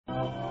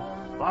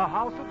The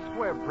House of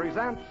Squibb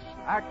presents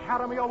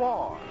Academy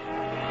Award.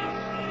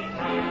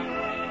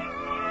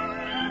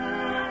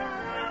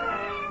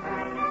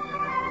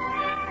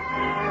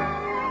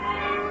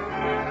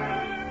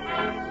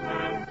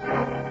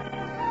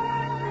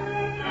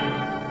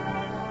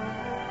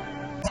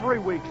 Every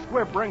week,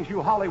 Squibb brings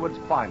you Hollywood's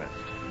finest.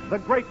 The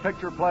great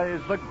picture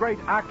plays, the great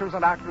actors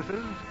and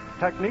actresses,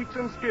 techniques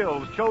and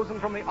skills chosen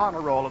from the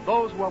honor roll of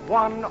those who have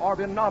won or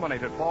been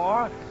nominated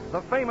for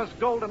the famous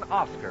Golden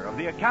Oscar of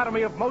the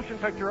Academy of Motion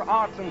Picture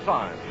Arts and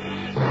Science.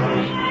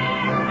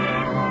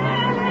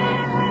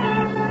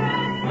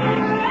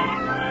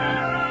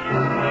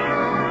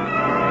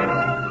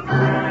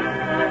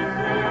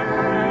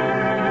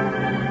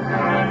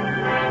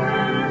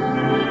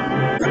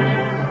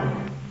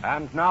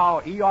 And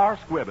now, E.R.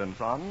 Squibb &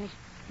 Sons,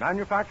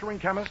 manufacturing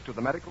chemist to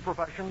the medical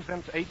profession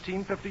since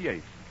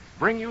 1858,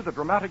 bring you the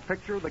dramatic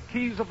picture, The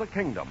Keys of the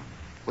Kingdom,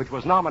 which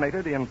was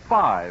nominated in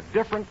 5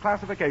 different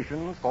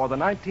classifications for the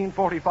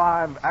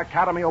 1945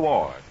 Academy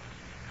Award.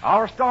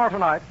 Our star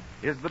tonight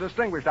is the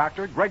distinguished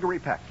actor Gregory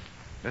Peck.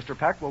 Mr.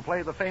 Peck will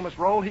play the famous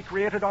role he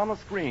created on the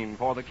screen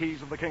for The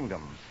Keys of the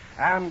Kingdom,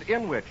 and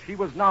in which he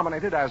was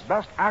nominated as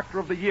Best Actor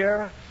of the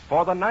Year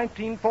for the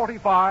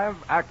 1945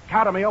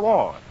 Academy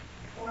Award.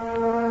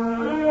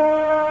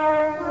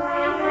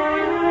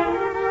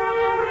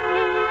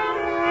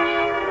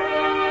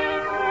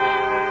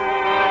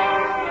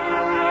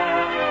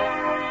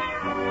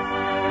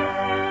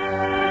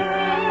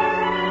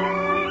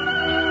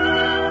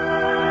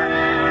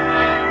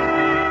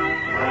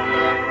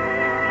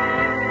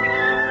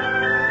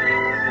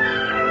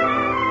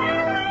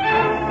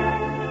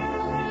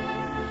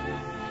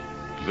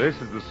 This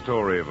is the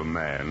story of a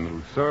man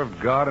who served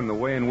God in the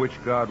way in which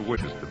God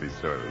wishes to be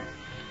served,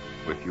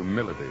 with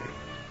humility.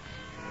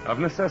 Of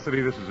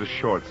necessity, this is a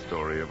short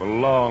story of a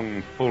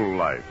long, full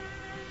life,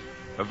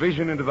 a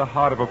vision into the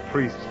heart of a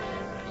priest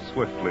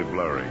swiftly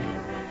blurring.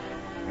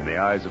 In the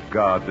eyes of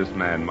God, this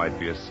man might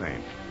be a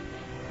saint.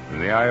 In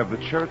the eye of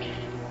the church,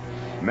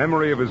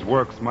 memory of his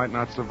works might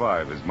not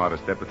survive his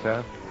modest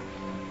epitaph,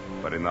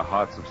 but in the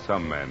hearts of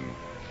some men,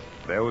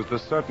 there was the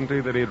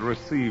certainty that he had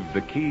received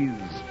the keys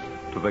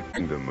to the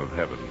kingdom of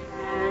heaven.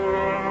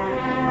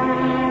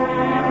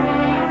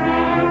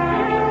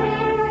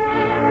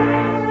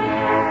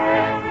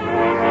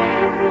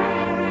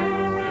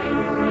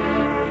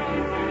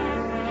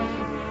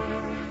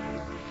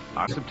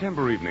 On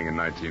September evening in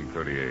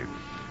 1938,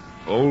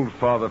 old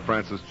Father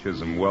Francis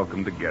Chisholm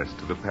welcomed a guest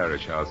to the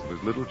parish house of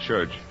his little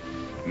church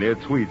near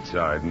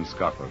Tweedside in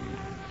Scotland.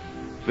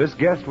 This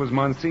guest was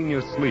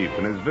Monsignor Sleep,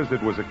 and his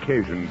visit was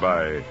occasioned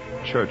by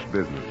church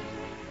business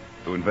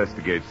to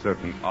investigate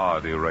certain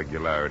odd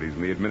irregularities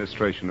in the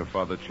administration of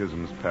Father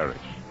Chisholm's parish.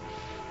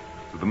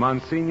 To the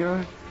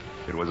Monsignor,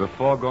 it was a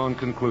foregone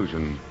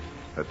conclusion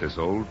that this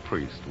old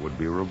priest would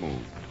be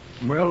removed.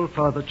 Well,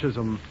 Father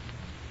Chisholm,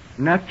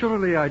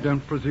 naturally I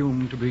don't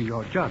presume to be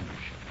your judge.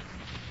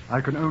 I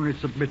can only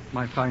submit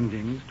my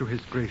findings to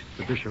His Grace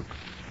the Bishop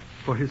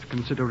for his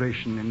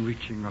consideration in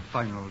reaching a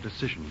final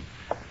decision.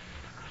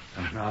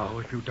 And now,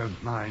 if you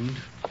don't mind,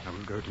 I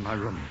will go to my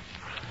room.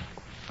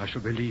 I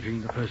shall be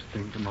leaving the first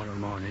thing tomorrow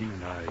morning,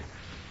 and I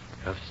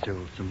have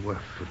still some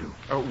work to do.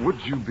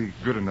 Would you be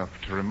good enough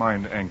to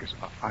remind Angus,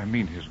 I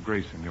mean His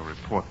Grace, in your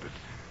report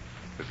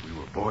that we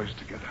were boys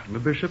together? The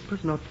bishop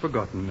has not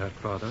forgotten that,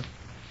 Father.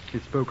 He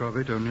spoke of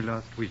it only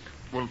last week.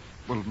 Well,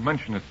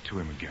 mention it to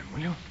him again,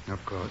 will you?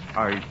 Of course.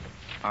 I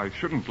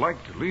shouldn't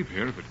like to leave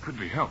here if it could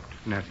be helped.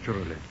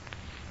 Naturally.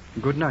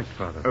 Good night,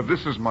 Father.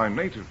 This is my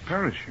native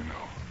parish, you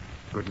know.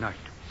 Good night.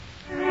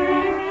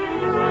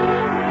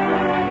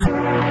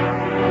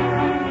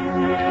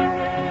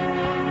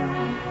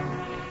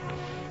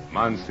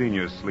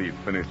 Monsignor Sleep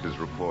finished his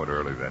report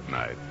early that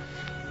night,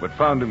 but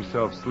found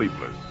himself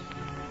sleepless.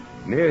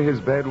 Near his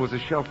bed was a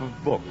shelf of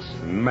books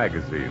and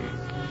magazines.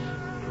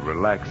 To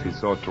relax, he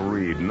sought to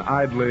read, and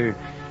idly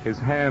his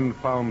hand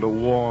found a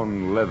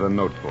worn leather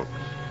notebook,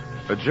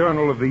 a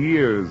journal of the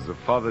years of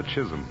Father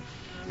Chisholm.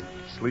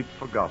 Sleep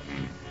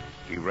forgotten,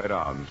 he read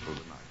on through the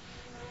night.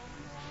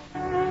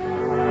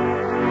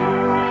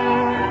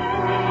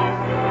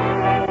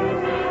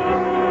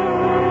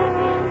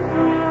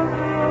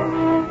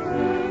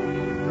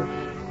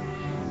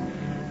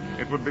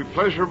 It would be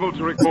pleasurable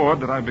to record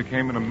that I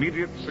became an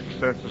immediate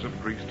success as a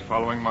priest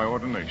following my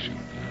ordination.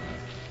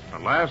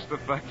 Alas, the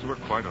facts were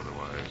quite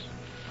otherwise.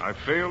 I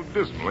failed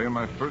dismally in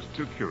my first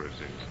 2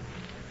 curacies.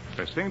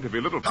 There seemed to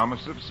be little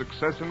promise of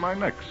success in my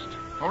next,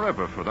 or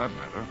ever for that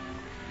matter,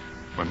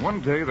 when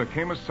one day there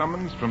came a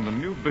summons from the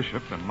new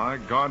bishop and my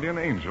guardian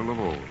angel of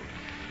old,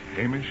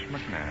 Hamish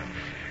McNabb.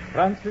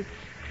 Francis,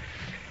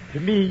 to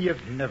me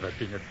you've never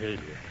been a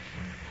failure,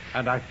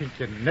 and I think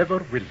you never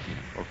will be.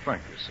 Oh,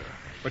 thank you, sir.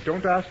 But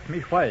don't ask me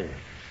why.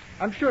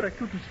 I'm sure I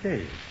couldn't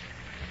say.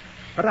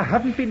 But I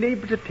haven't been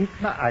able to take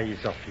my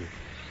eyes off you.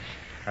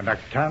 And I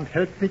can't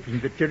help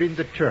thinking that you're in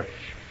the church.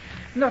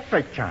 Not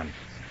by chance,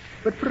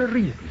 but for a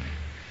reason.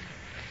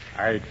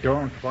 I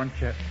don't want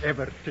you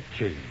ever to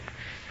change.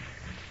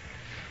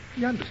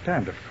 You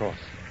understand, of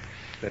course.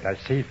 that I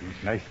say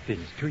these nice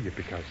things to you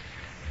because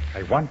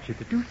I want you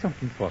to do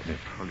something for me.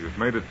 Well, you've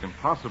made it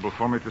impossible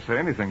for me to say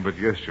anything but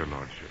yes, Your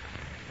Lordship.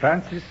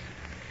 Francis,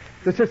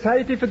 the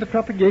Society for the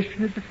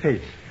Propagation of the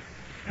Faith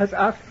has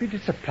asked me to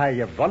supply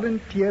a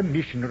volunteer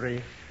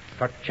missionary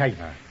for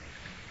China.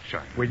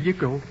 China? Will you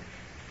go?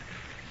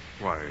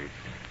 Why,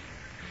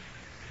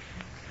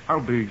 I'll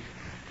be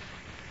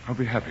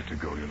happy to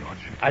go, Your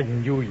Lordship. I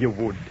knew you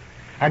would.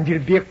 And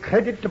you'll be a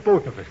credit to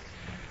both of us.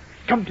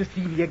 Come to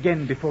see me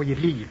again before you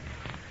leave.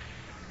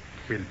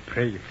 We'll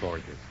pray for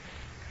you.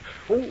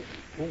 Oh,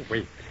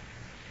 wait.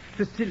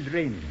 It's still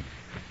raining.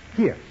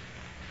 Here,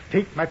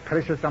 take my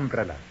precious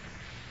umbrella.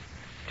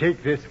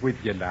 Take this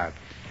with you, lad.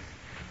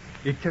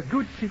 It's a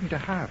good thing to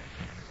have.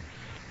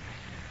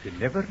 You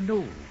never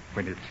know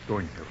when it's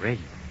going to rain.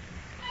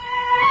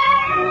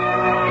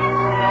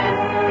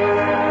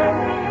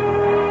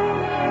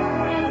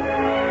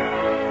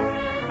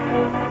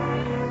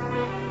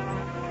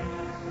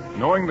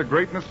 Knowing the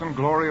greatness and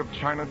glory of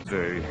China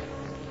today,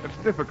 it's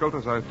difficult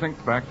as I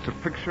think back to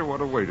picture what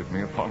awaited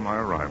me upon my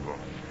arrival.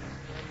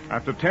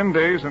 After 10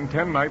 days and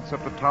 10 nights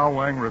up the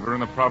Tawang River in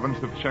the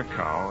province of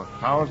Chekau,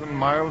 1,000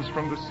 miles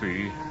from the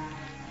sea,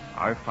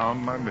 I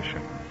found my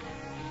mission,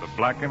 the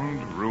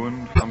blackened,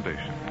 ruined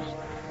foundations.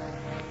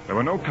 There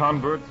were no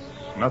converts,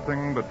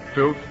 nothing but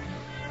filth,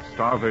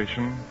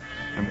 starvation,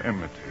 and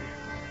enmity.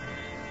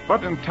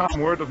 But in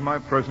time, word of my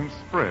presence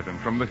spread, and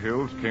from the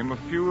hills came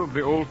a few of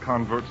the old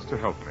converts to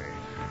help me.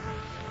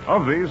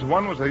 Of these,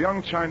 one was a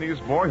young Chinese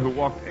boy who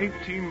walked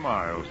 18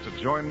 miles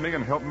to join me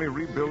and help me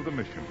rebuild the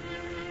mission.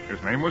 His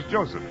name was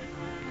Joseph.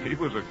 He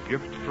was a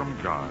gift from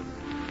God,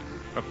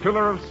 a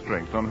pillar of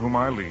strength on whom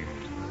I leaned.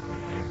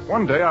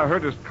 One day I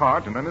heard his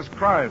cart and then his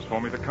cries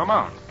for me to come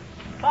out.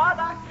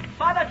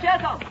 Father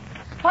Chisholm!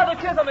 Father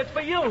Chisholm, it's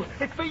for you!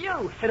 It's for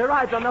you! It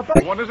arrives on the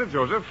boat. What is it,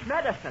 Joseph?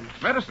 Medicine.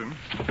 Medicine?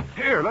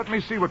 Here, let me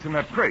see what's in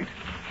that crate.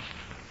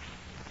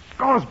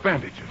 Gauze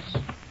bandages.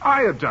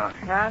 Iodine.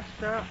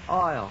 Castor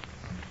oil.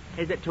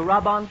 Is it to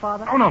rub on,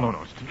 Father? Oh, no.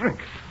 It's to drink.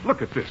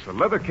 Look at this, a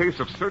leather case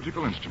of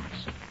surgical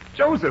instruments.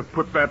 Joseph,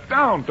 put that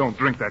down. Don't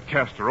drink that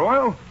castor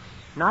oil.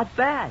 Not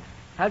bad.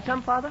 Have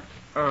some, Father?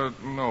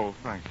 No,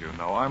 thank you.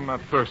 No, I'm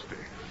not thirsty.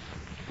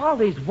 All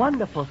these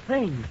wonderful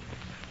things.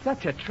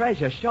 Such a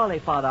treasure. Surely,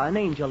 Father, an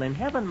angel in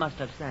heaven must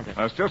have sent it.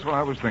 That's just what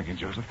I was thinking,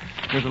 Joseph.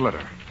 Here's a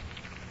letter.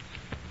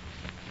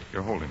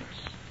 Your Holiness,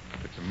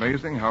 it's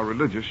amazing how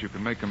religious you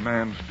can make a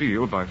man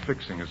feel by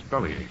fixing his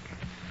bellyache.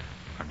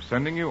 I'm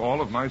sending you all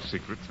of my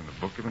secrets in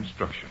a book of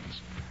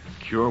instructions.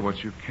 Cure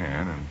what you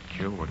can and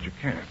kill what you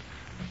can't.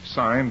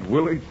 Signed,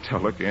 Willie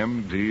Tulloch,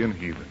 M.D. and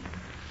Heathen.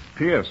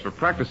 P.S. For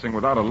practicing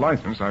without a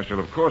license, I shall,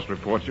 of course,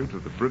 report you to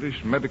the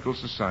British Medical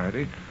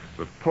Society,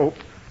 the Pope,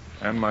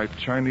 and my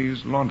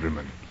Chinese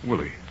laundryman,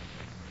 Willie.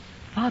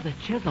 Father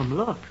Chisholm,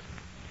 look.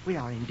 We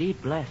are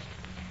indeed blessed.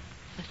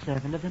 The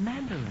servant of the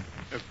Mandarin.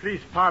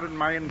 Please pardon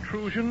my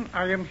intrusion.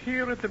 I am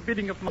here at the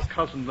bidding of my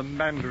cousin, the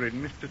Mandarin,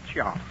 Mr.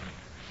 Chia.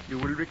 You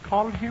will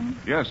recall him?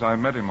 Yes, I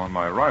met him on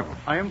my arrival.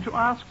 I am to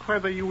ask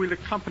whether you will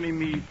accompany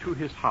me to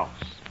his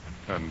house.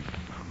 And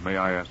may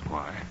I ask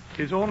why?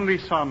 His only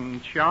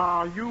son,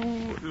 Chia, you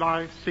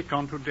lie sick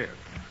unto death.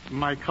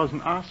 My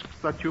cousin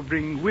asks that you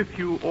bring with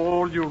you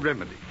all your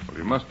remedies. Well,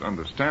 you must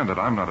understand that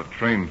I'm not a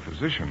trained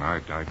physician. I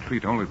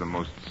treat only the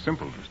most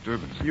simple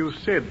disturbances. You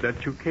said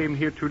that you came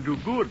here to do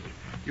good.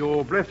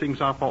 Your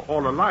blessings are for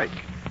all alike.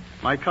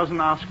 My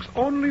cousin asks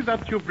only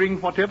that you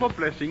bring whatever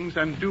blessings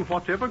and do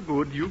whatever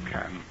good you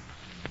can.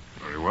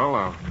 Very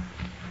well,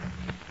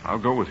 I'll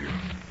go with you.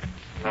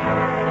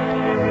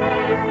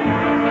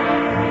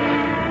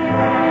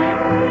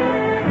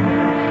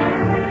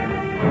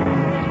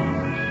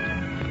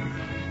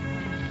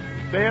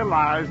 There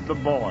lies the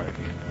boy.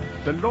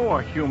 The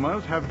lower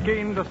humors have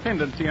gained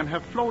ascendancy and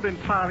have flowed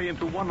entirely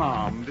into one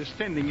arm,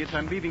 distending it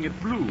and leaving it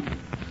blue.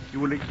 You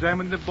will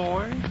examine the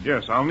boy?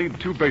 Yes, I'll need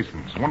 2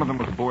 basins, one of them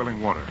with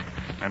boiling water,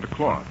 and a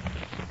cloth.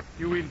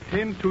 You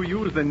intend to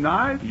use the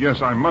knife?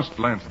 Yes, I must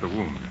lance the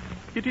wound.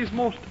 It is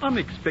most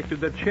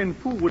unexpected that Chen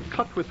Fu would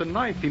cut with a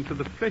knife into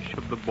the flesh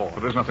of the boy.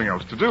 But there's nothing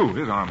else to do.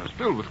 His arm is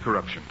filled with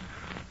corruption.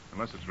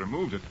 Unless it's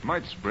removed, it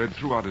might spread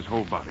throughout his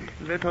whole body.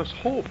 Let us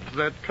hope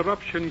that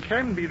corruption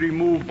can be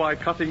removed by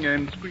cutting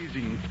and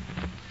squeezing.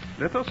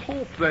 Let us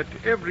hope that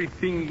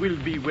everything will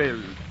be well.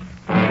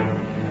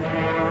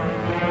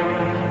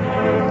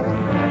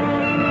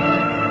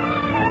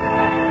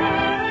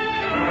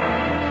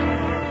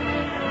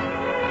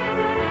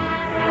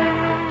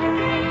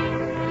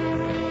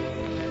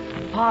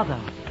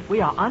 Father,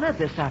 we are honored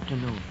this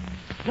afternoon.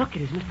 Look,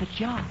 it is Mr.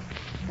 Chia,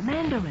 the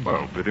Mandarin.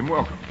 Well, bid him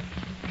welcome.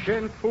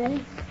 Chen Fu?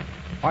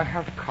 I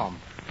have come.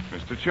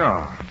 Mr.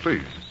 Chia,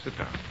 please, sit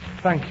down.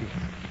 Thank you.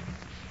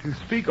 To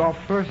speak of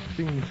first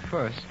things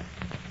first,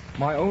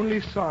 my only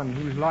son,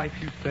 whose life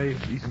you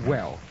saved, is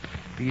well.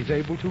 He is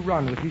able to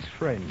run with his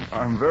friends.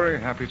 I'm very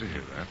happy to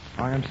hear that.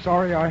 I am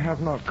sorry I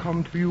have not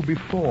come to you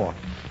before,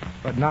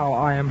 but now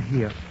I am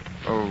here.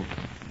 Oh,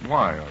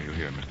 why are you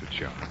here, Mr.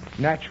 Chia?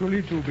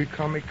 Naturally, to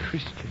become a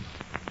Christian.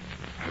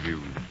 Have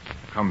you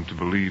come to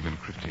believe in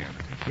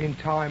Christianity? In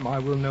time, I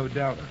will no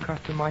doubt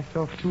accustom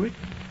myself to it.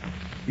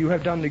 You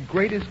have done the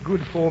greatest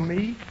good for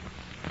me.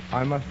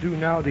 I must do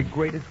now the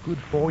greatest good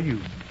for you.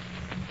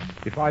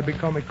 If I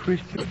become a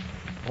Christian,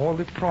 all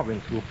the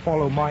province will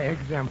follow my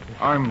example.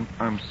 I'm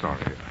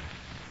sorry.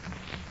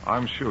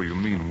 I'm sure you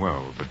mean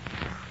well, but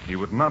you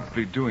would not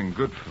be doing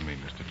good for me,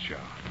 Mr. Chia.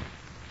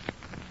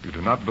 You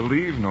do not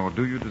believe, nor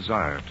do you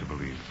desire to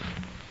believe.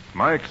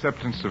 My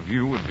acceptance of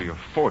you would be a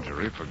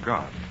forgery for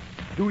God.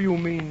 Do you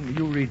mean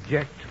you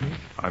reject me?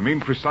 I mean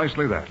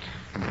precisely that.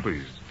 And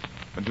please,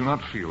 do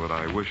not feel that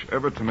I wish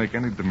ever to make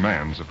any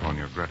demands upon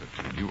your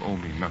gratitude. You owe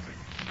me nothing.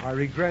 I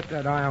regret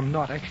that I am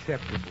not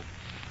acceptable.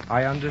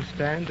 I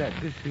understand that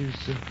this is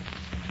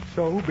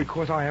so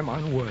because I am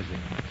unworthy.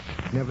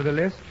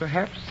 Nevertheless,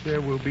 perhaps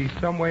there will be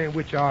some way in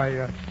which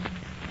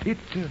it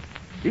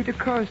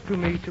occurs to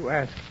me to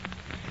ask,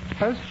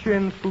 has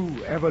Shen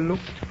Fu ever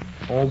looked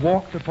or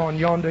walked upon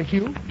yonder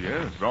hill?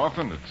 Yes,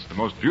 often. It's the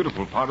most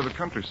beautiful part of the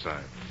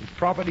countryside. The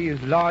property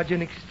is large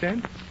in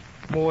extent,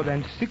 more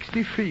than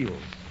 60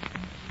 fields.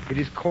 It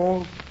is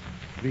called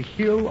the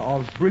Hill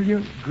of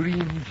Brilliant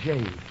Green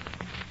Jade.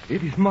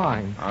 It is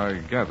mine. I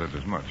gathered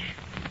as much.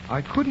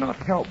 I could not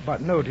help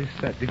but notice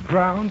that the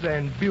grounds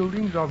and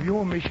buildings of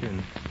your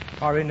mission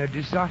are in a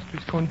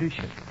disastrous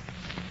condition.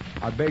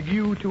 I beg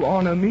you to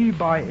honor me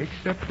by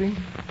accepting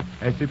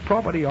as the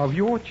property of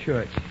your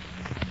church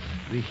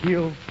the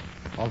Hill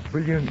of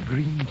Brilliant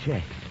Green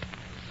Jade.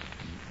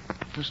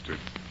 Mr.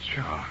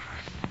 Chia.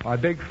 I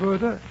beg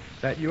further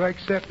that you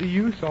accept the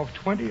use of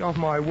 20 of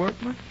my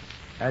workmen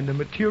and the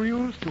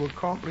materials to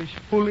accomplish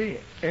fully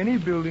any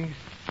buildings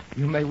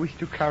you may wish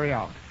to carry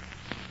out.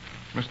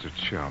 Mr.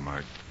 Chia,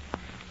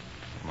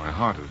 my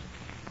heart is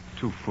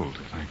too full to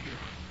thank you.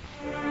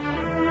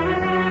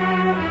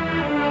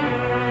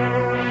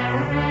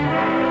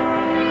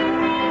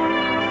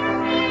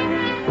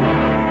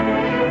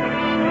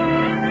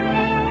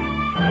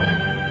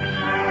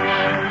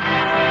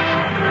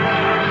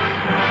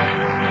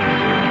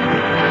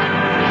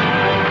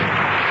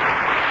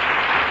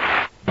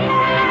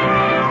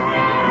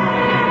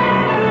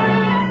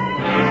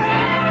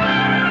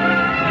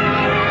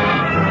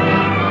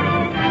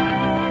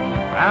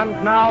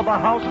 And now the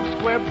House of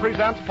Squibb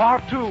presents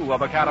Part 2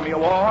 of Academy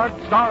Award,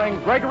 starring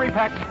Gregory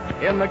Peck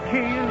in The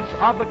Keys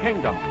of the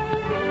Kingdom.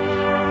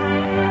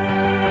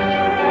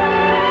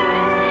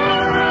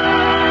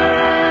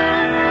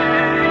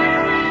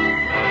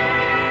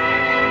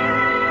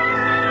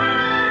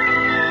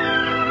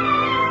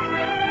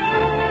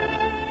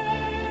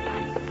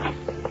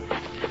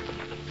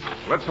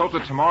 Let's hope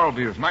that tomorrow will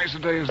be as nice a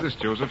day as this,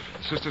 Joseph.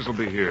 The sisters will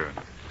be here.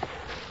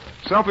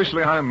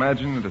 Selfishly, I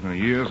imagine that in the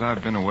years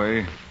I've been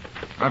away,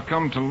 I've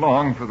come to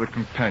long for the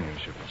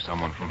companionship of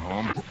someone from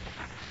home.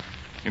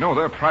 You know,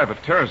 their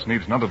private terrace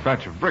needs another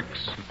batch of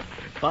bricks.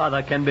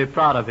 Father can be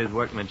proud of his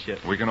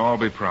workmanship. We can all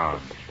be proud.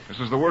 This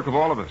is the work of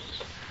all of us.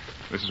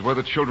 This is where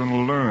the children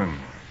will learn.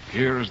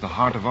 Here is the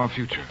heart of our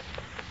future.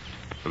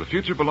 For the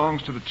future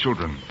belongs to the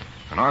children,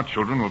 and our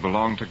children will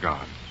belong to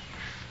God.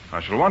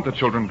 I shall want the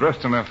children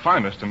dressed in their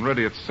finest and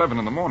ready at 7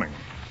 a.m.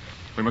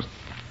 We must...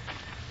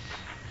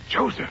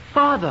 Joseph!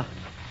 Father,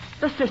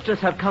 the sisters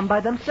have come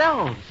by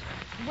themselves.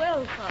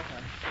 Well, Father,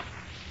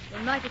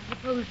 we might have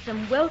proposed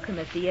some welcome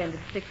at the end of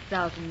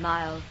 6,000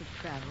 miles of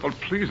travel. Well,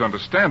 please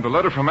understand. The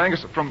letter from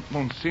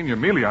Monsignor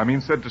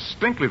Mealy, said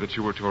distinctly that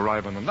you were to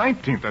arrive on the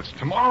 19th. That's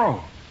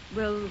tomorrow.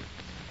 Will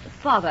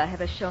Father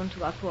have us shown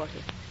to our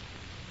quarters?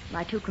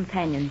 My two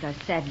companions are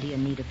sadly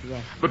in need of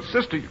rest. But,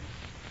 sister...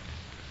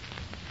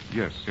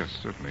 Yes,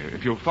 certainly.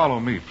 If you'll follow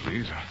me,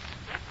 please.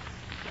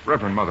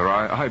 Reverend Mother,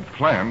 I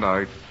planned,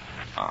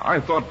 I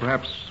thought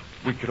perhaps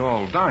we could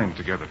all dine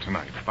together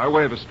tonight, by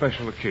way of a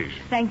special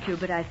occasion. Thank you,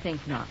 but I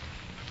think not.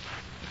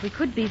 We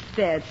could be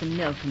spared some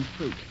milk and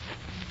fruit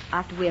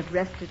after we have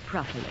rested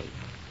properly.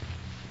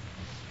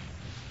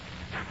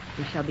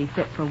 We shall be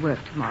fit for work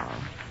tomorrow.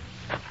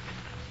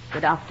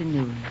 Good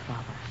afternoon,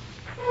 Father.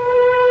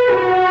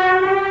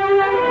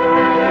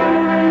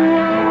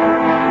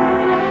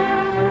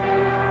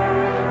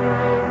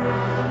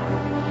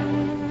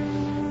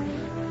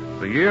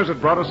 The years had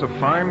brought us a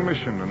fine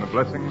mission and the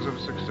blessings of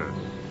success.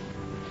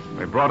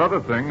 They brought other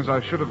things I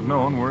should have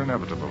known were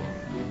inevitable.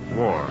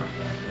 War.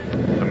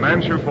 The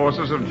Manchu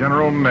forces of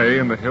General May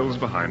in the hills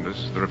behind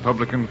us, the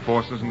Republican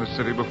forces in the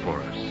city before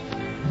us,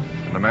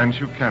 and the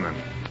Manchu cannon,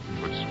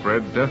 which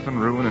spread death and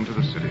ruin into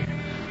the city.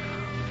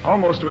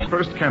 Almost to his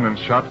first cannon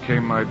shot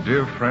came my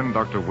dear friend,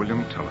 Dr.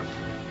 William Tulloch,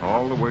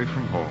 all the way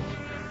from home.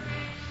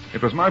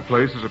 It was my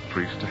place as a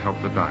priest to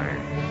help the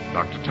dying.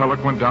 Dr.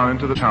 Tulloch went down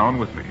into the town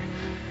with me.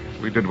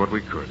 We did what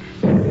we could.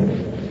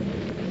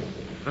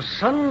 The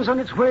sun's on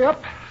its way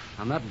up,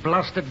 and that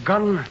blasted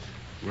gun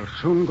will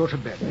soon go to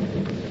bed.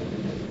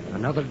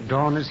 Another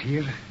dawn is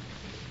here.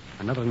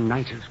 Another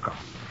night is gone.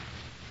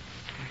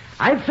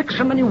 I've fixed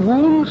so many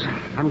wounds,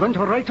 I'm going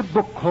to write a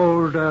book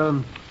called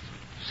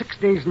 6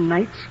 Days and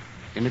Nights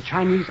in a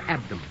Chinese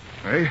Abdomen.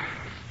 Hey?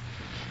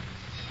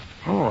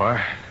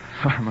 Oh,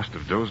 I must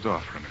have dozed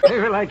off from it.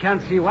 Well, I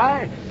can't see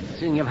why,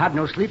 seeing you've had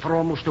no sleep for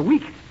almost a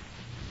week.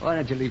 Why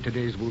don't you leave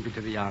today's movie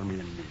to the army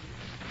and me?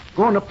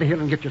 Go on up the hill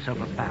and get yourself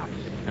a bath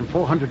and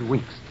 400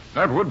 winks.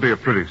 That would be a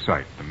pretty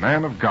sight. The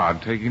man of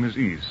God taking his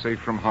ease, safe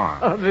from harm.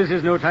 Oh, this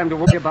is no time to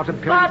worry about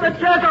him. Father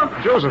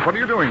Joseph! Joseph, what are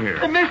you doing here?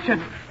 The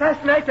mission.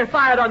 Last night they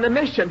fired on the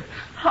mission.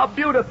 How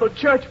beautiful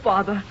church,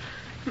 Father.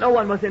 No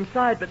one was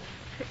inside, but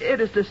it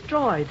is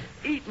destroyed,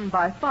 eaten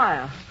by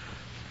fire.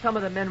 Some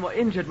of the men were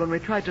injured when we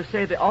tried to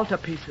save the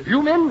altarpieces.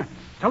 You men,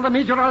 tell the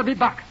Major I'll be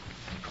back.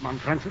 Come on,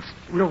 Francis.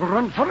 We'll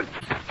run for it.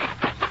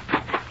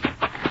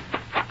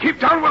 Keep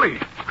down, Willie.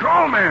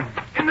 Crawl, man.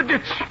 In the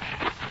ditch.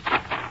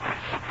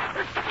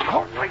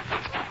 All right.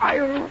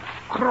 I'll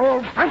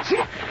crawl, Fancy.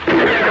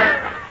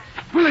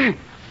 Willie.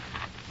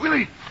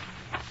 Willie.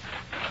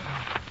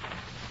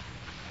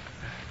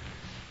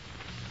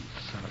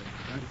 Sorry,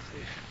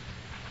 Fancy.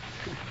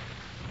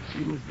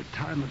 Seems the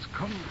time has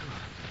come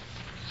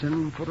to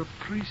send for a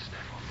priest.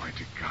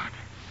 Almighty God.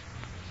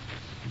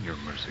 In your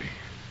mercy.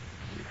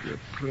 If you're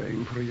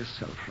praying for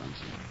yourself,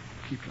 Francis,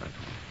 keep right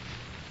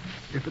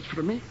on. If it's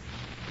for me,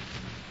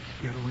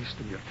 you're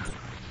wasting your time.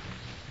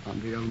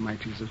 And the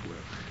Almighty's as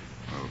well.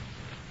 Well,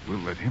 we'll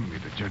let him be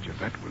the judge of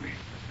that, Willie.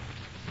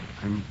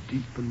 I'm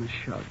deep in the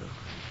shadow.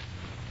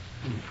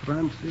 And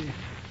Francie,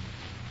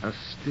 I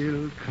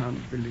still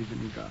can't believe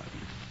in God.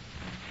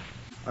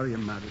 Are you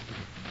mad at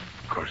me?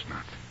 Of course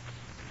not.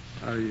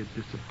 Are you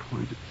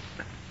disappointed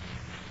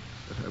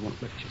that I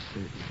won't let you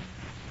save me?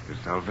 His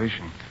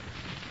salvation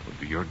would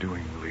be your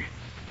doing, Willie,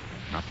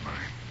 not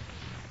mine.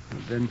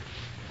 And then,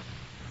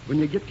 when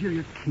you get to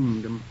your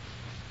kingdom,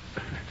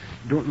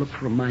 don't look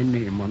for my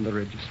name on the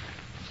register.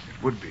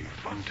 It would be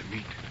fun to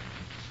meet,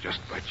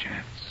 just by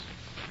chance.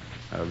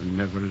 I've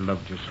never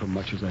loved you so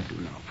much as I do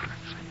now,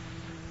 Francie.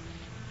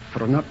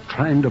 For not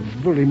trying to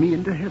bully me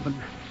into heaven.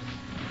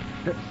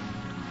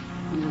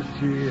 You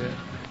see,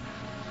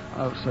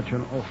 I've such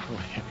an awful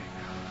headache.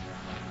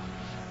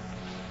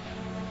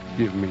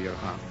 Give me your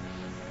hand.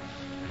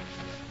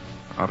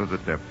 Out of the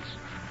depths,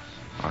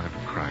 I have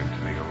cried to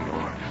thee, O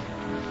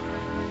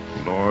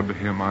Lord. Lord,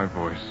 hear my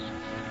voice.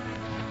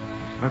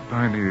 Let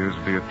thine ears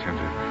be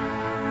attentive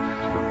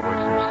to the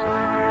voice of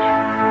supplication.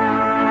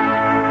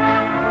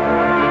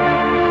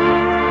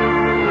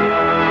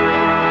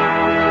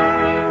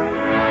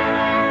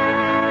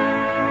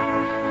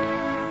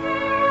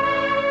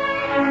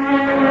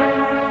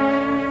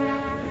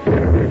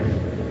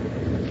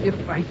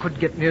 If I could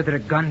get near the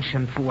gun,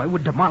 Shen Fu, I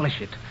would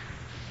demolish it.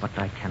 But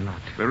I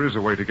cannot. There is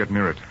a way to get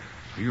near it.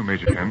 You,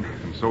 Major Ken,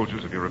 and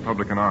soldiers of your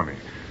Republican Army.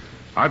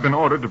 I've been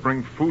ordered to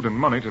bring food and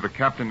money to the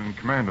captain in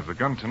command of the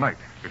gun tonight,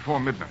 before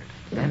midnight.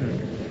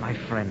 Then, my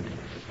friend,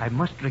 I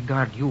must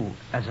regard you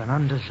as an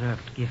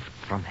undeserved gift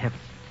from heaven.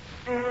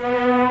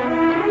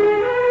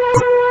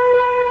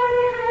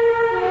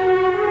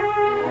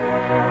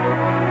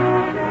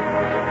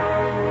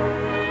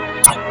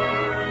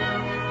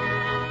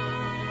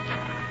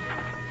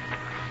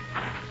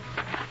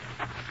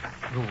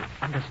 You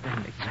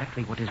understand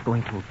exactly what is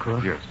going to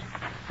occur? Yes.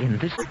 In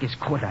this is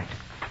cordite.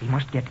 We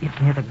must get it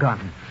near the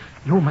gun.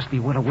 You must be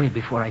well away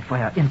before I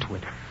fire into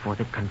it, for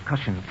the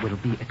concussion will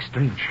be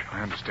extreme.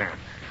 I understand.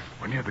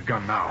 We're near the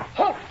gun now.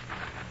 Halt!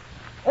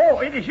 Oh,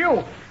 it is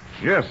you.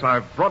 Yes,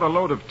 I've brought a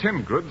load of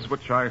tin goods,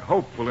 which I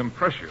hope will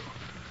impress you.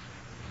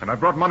 And I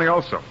brought money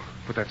also.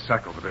 Put that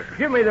sack over there.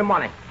 Give me the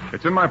money.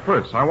 It's in my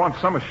purse. I want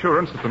some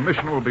assurance that the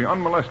mission will be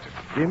unmolested.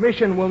 The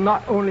mission will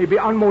not only be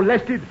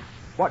unmolested,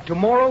 but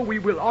tomorrow we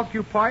will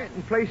occupy it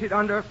and place it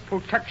under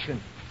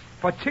protection,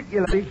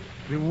 particularly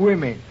the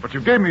women. But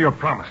you gave me your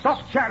promise.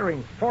 Stop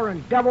chattering,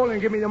 foreign devil,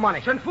 and give me the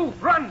money. Shen Fu,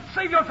 run!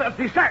 Save yourself!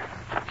 The sack!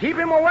 Keep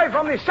him away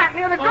from the sack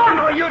near the gun!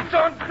 No, you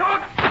don't!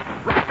 Run,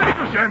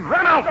 Shen!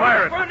 Run, I'll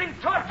fire it! Burning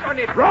torch on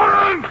it!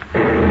 Run!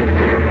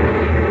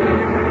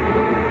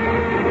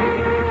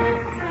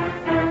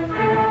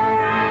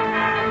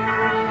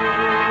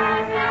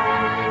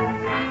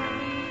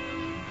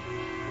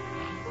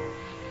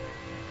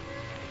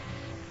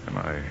 Am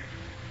I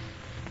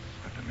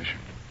at the mission?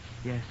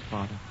 Yes,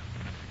 Father.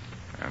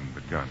 And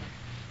the gun?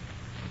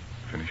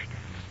 Finished?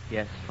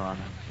 Yes,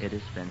 Father. It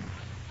is finished.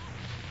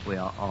 We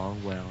are all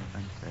well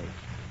and safe.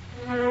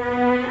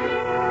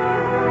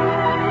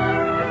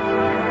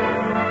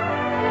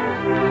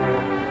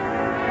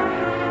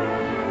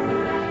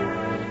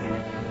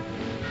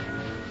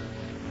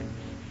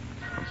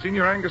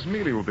 Senior Angus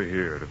Mealy will be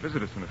here to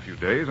visit us in a few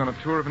days on a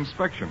tour of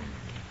inspection.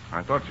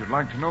 I thought you'd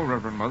like to know,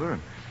 Reverend Mother,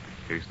 in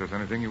case there's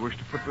anything you wish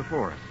to put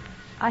before him.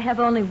 I have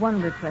only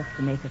one request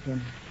to make of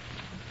him.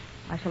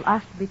 I shall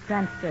ask to be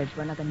transferred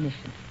to another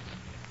mission.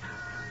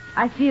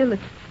 I feel that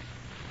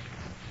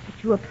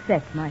you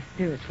upset my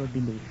spiritual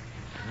beliefs.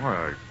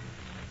 Why,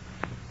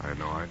 I had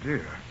no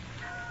idea.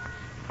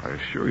 I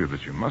assure you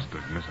that you must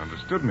have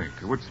misunderstood me.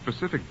 To which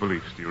specific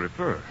beliefs do you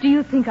refer? Do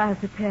you think I have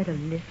prepared a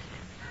list?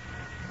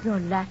 Your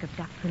lack of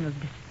doctrinal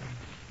discipline,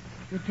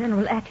 your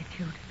general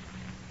attitude.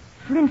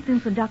 For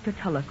instance, when Dr.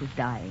 Tulloch was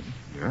dying.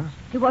 Yes?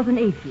 He was an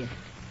atheist,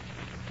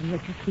 and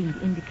yet you seemed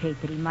to indicate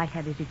that he might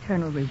have his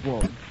eternal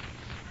reward.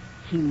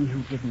 he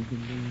who didn't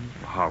believe.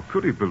 How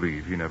could he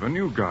believe? He never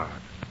knew God.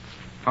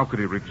 How could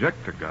he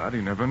reject a God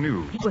he never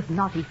knew? He was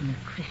not even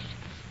a Christian.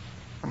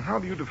 And how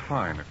do you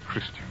define a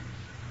Christian?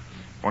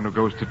 One who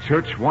goes to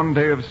church one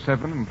day of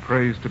 7 and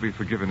prays to be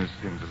forgiven his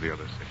sins of the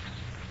other 6.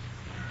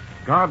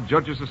 God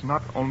judges us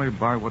not only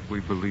by what we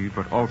believe,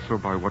 but also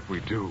by what we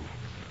do.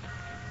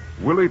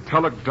 Willie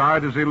Tulloch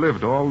died as he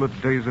lived all the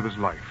days of his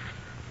life,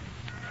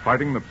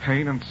 fighting the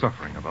pain and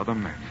suffering of other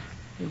men.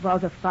 He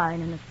was a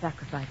fine and a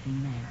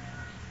sacrificing man.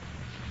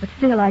 But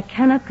still, I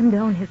cannot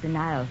condone his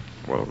denial.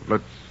 Well,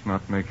 let's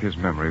not make his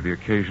memory the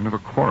occasion of a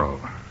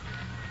quarrel.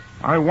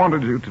 I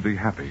wanted you to be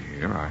happy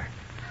here.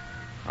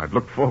 I'd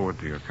looked forward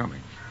to your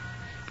coming.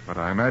 But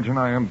I imagine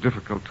I am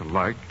difficult to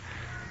like.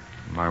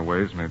 My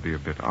ways may be a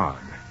bit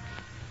odd.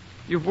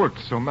 You've worked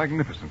so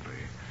magnificently.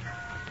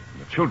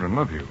 The children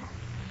love you.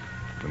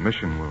 The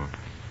mission will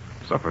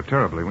suffer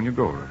terribly when you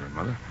go, Reverend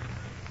Mother.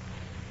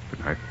 Good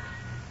night.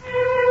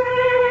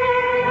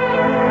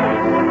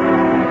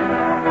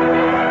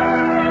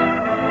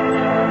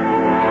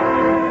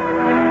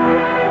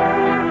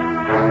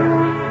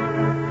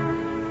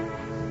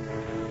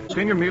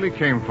 Senior Mealy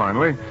came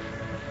finally.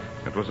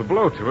 It was a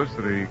blow to us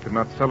that he could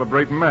not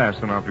celebrate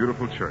Mass in our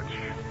beautiful church.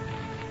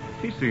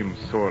 He seemed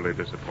sorely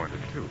disappointed,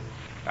 too.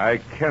 I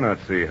cannot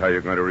see how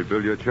you're going to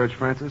rebuild your church,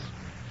 Francis.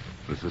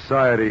 The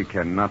society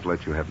cannot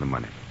let you have the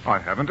money. I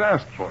haven't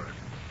asked for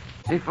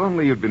it. If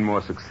only you'd been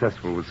more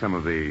successful with some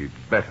of the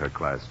better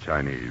class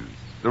Chinese,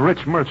 the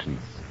rich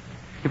merchants.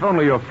 If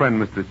only your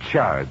friend Mr.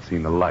 Chia had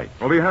seen the light.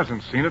 Well, he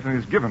hasn't seen it, and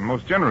he's given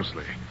most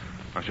generously.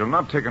 I shall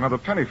not take another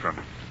penny from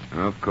him.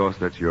 Of course,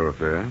 that's your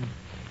affair.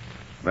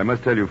 But I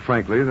must tell you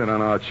frankly that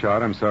on our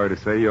chart, I'm sorry to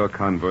say, your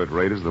convert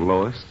rate is the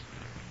lowest.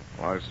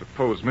 Well, I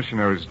suppose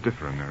missionaries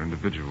differ in their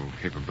individual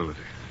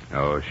capabilities.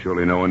 Oh,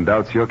 surely no one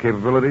doubts your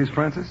capabilities,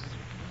 Francis.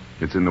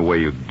 It's in the way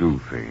you do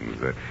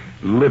things.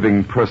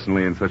 Living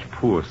personally in such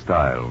poor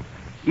style.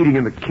 Eating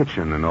in the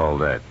kitchen and all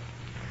that.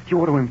 You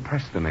ought to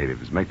impress the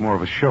natives, make more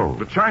of a show.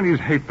 The Chinese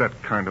hate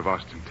that kind of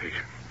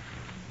ostentation.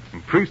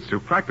 And priests who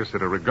practice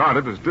it are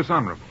regarded as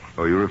dishonorable.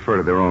 Oh, you refer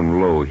to their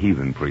own low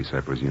heathen priests, I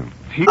presume.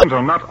 Heathens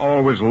are not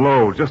always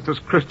low, just as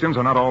Christians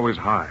are not always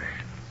high.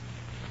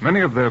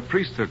 Many of their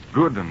priests are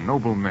good and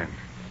noble men.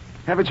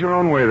 Have it your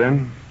own way,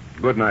 then.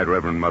 Good night,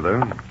 Reverend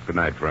Mother. Good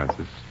night,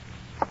 Francis.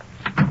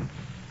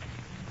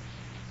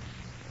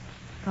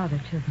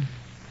 Father Chisholm,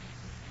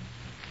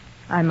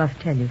 I must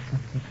tell you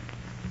something.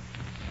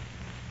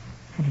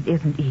 And it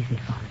isn't easy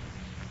for me.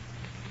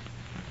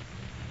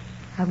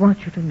 I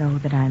want you to know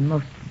that I'm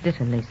most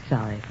bitterly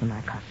sorry for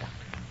my conduct.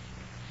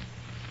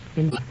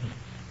 Believe me,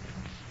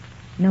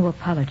 no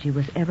apology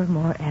was ever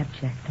more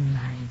abject than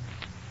mine.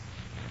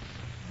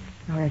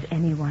 Nor has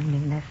anyone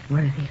been less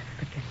worthy of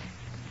forgiveness.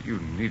 You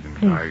needn't.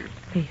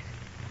 Please.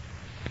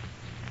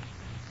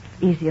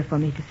 Easier for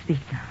me to speak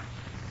now.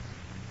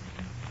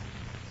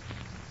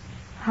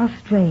 How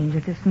strange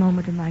at this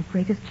moment of my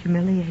greatest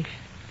humiliation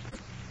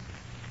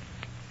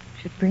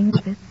should bring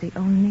with it the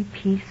only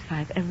peace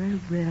I've ever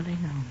really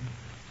known.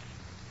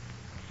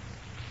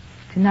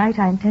 Tonight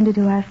I intended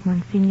to ask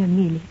Monsignor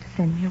Mealy to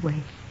send me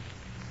away.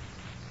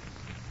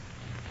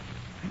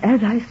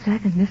 As I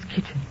sat in this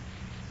kitchen,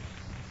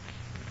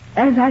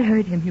 as I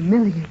heard him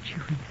humiliate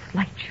you and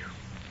slight you,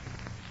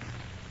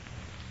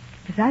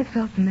 as I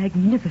felt the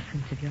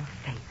magnificence of your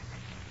faith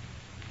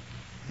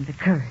and the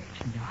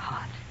courage in your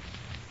heart,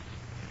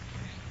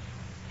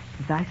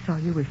 as I saw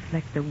you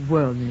reflect the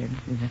worldliness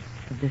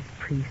of this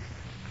priest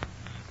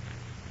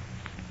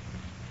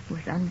who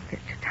was unfit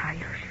to tie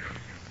your shoes.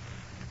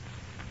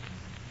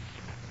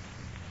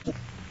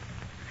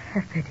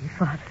 Have pity,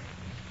 Father.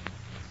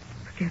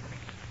 Forgive me.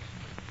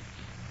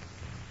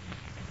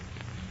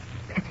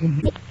 Pity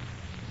me.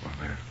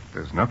 Well,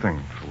 there's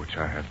nothing for which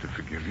I have to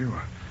forgive you.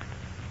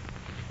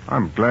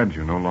 I'm glad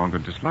you no longer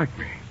dislike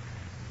me.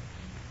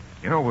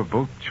 You know, we're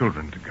both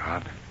children to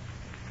God.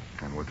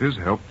 And with his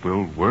help,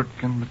 we'll work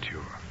and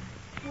mature.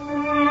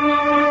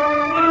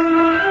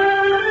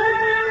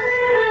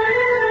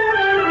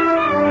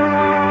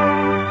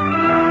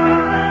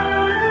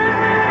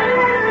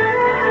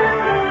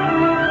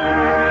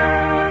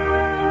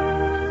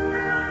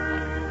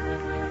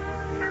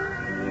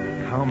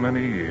 How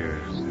many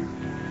years?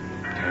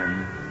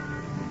 10,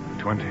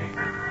 20.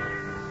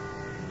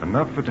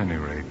 Enough at any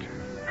rate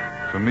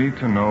for me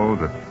to know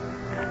that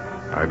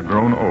I'd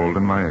grown old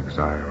in my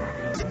exile.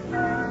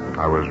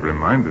 I was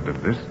reminded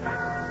of this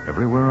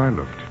everywhere I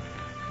looked.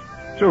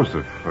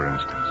 Joseph, for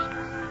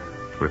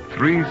instance, with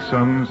 3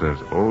 sons as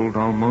old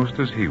almost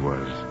as he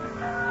was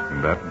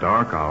in that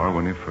dark hour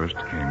when he first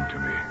came to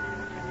me.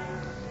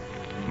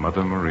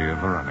 Mother Maria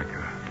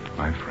Veronica,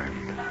 my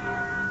friend,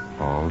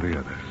 all the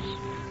others.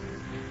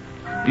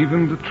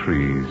 Even the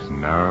trees,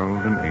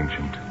 gnarled and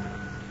ancient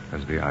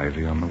as the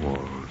ivy on the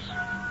walls.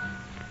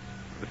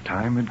 The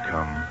time had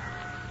come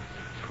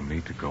for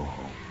me to go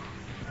home.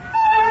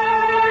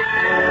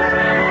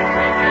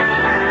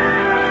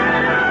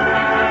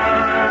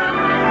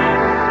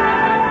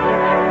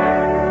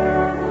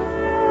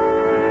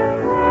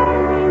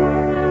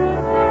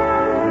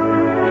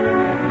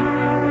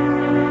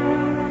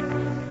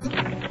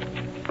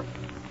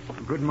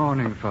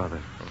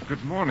 Father.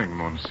 Good morning,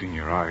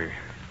 Monsignor. I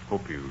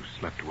hope you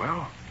slept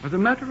well. As a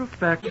matter of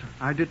fact,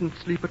 I didn't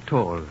sleep at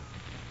all.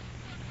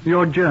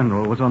 Your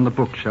journal was on the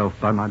bookshelf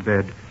by my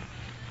bed,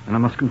 and I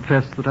must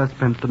confess that I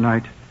spent the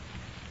night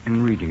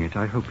in reading it.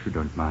 I hope you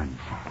don't mind.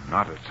 Oh,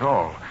 not at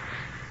all.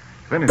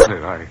 If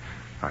anything,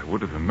 I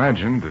would have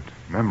imagined that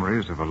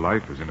memories of a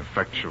life as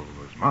ineffectual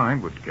as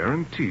mine would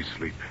guarantee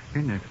sleep.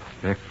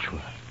 Ineffectual?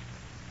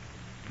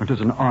 It is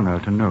an honor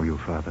to know you,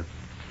 Father.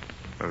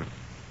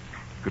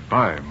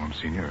 Goodbye,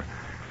 Monsignor.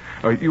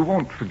 You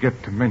won't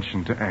forget to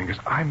mention to Angus,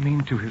 I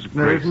mean to his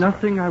There grace... is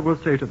nothing I will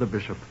say to the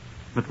bishop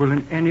that will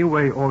in any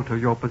way alter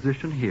your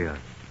position here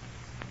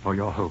or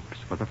your hopes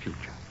for the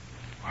future.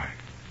 Why,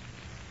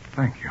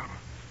 thank you.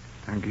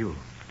 Thank you,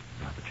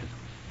 Father Chisholm.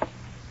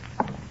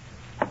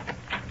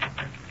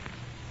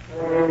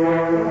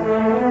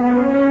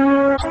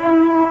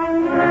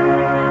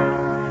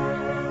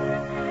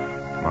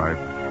 My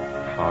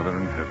Father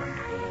in heaven,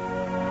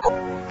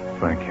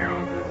 thank you.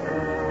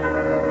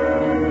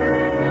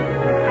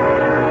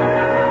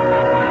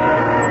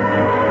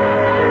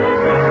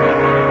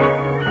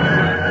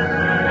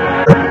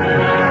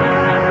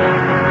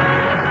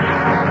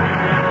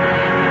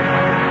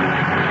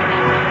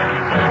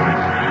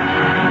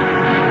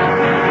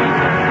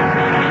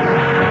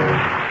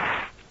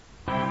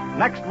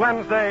 Next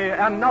Wednesday,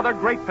 another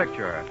great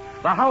picture.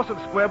 The House of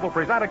Squibb will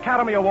present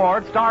Academy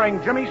Award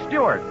starring Jimmy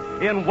Stewart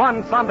in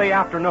One Sunday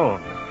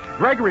Afternoon.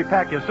 Gregory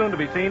Peck is soon to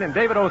be seen in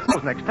David O.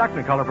 Selznick's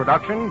Technicolor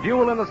production,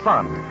 Duel in the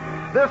Sun.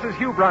 This is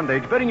Hugh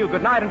Brundage bidding you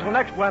good night until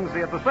next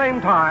Wednesday at the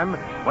same time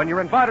when you're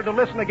invited to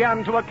listen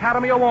again to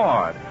Academy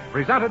Award,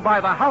 presented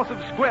by the House of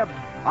Squibb,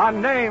 a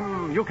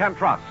name you can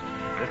trust.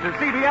 This is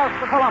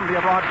CBS, the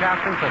Columbia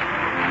Broadcasting System.